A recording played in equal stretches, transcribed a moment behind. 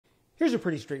Here's a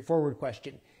pretty straightforward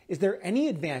question. Is there any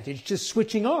advantage to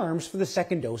switching arms for the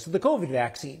second dose of the COVID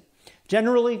vaccine?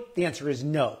 Generally, the answer is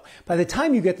no. By the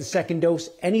time you get the second dose,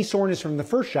 any soreness from the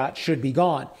first shot should be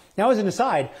gone. Now, as an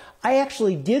aside, I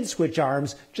actually did switch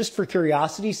arms just for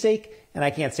curiosity's sake, and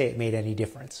I can't say it made any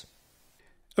difference.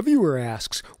 A viewer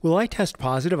asks, will I test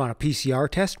positive on a PCR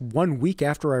test 1 week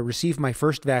after I receive my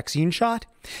first vaccine shot?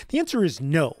 The answer is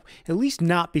no, at least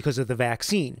not because of the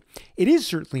vaccine. It is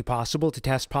certainly possible to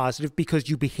test positive because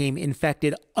you became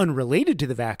infected unrelated to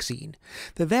the vaccine.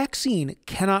 The vaccine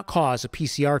cannot cause a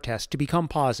PCR test to become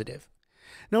positive.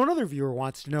 Now, another viewer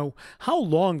wants to know, how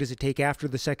long does it take after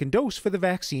the second dose for the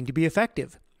vaccine to be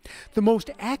effective? The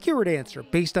most accurate answer,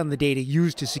 based on the data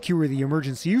used to secure the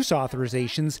emergency use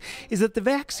authorizations, is that the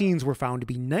vaccines were found to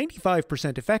be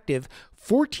 95% effective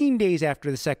 14 days after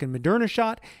the second Moderna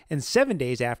shot and 7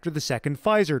 days after the second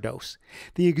Pfizer dose.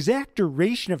 The exact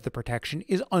duration of the protection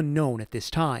is unknown at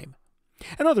this time.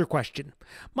 Another question.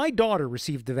 My daughter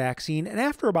received the vaccine, and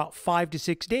after about 5 to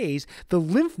 6 days, the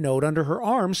lymph node under her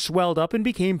arm swelled up and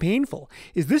became painful.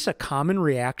 Is this a common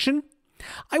reaction?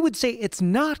 I would say it's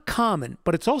not common,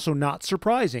 but it's also not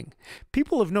surprising.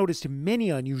 People have noticed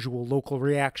many unusual local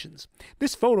reactions.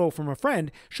 This photo from a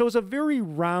friend shows a very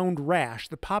round rash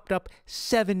that popped up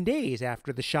 7 days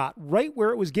after the shot, right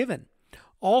where it was given.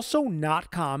 Also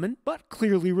not common, but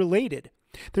clearly related.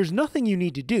 There's nothing you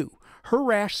need to do. Her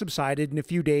rash subsided in a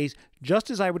few days,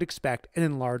 just as I would expect an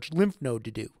enlarged lymph node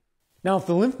to do. Now, if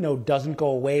the lymph node doesn't go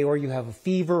away or you have a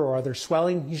fever or other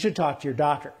swelling, you should talk to your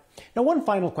doctor. Now, one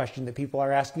final question that people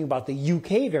are asking about the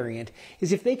UK variant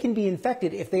is if they can be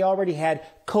infected if they already had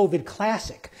COVID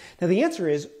Classic. Now, the answer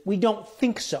is we don't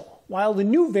think so. While the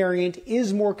new variant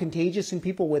is more contagious in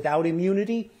people without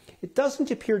immunity, it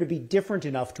doesn't appear to be different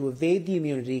enough to evade the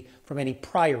immunity from any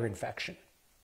prior infection.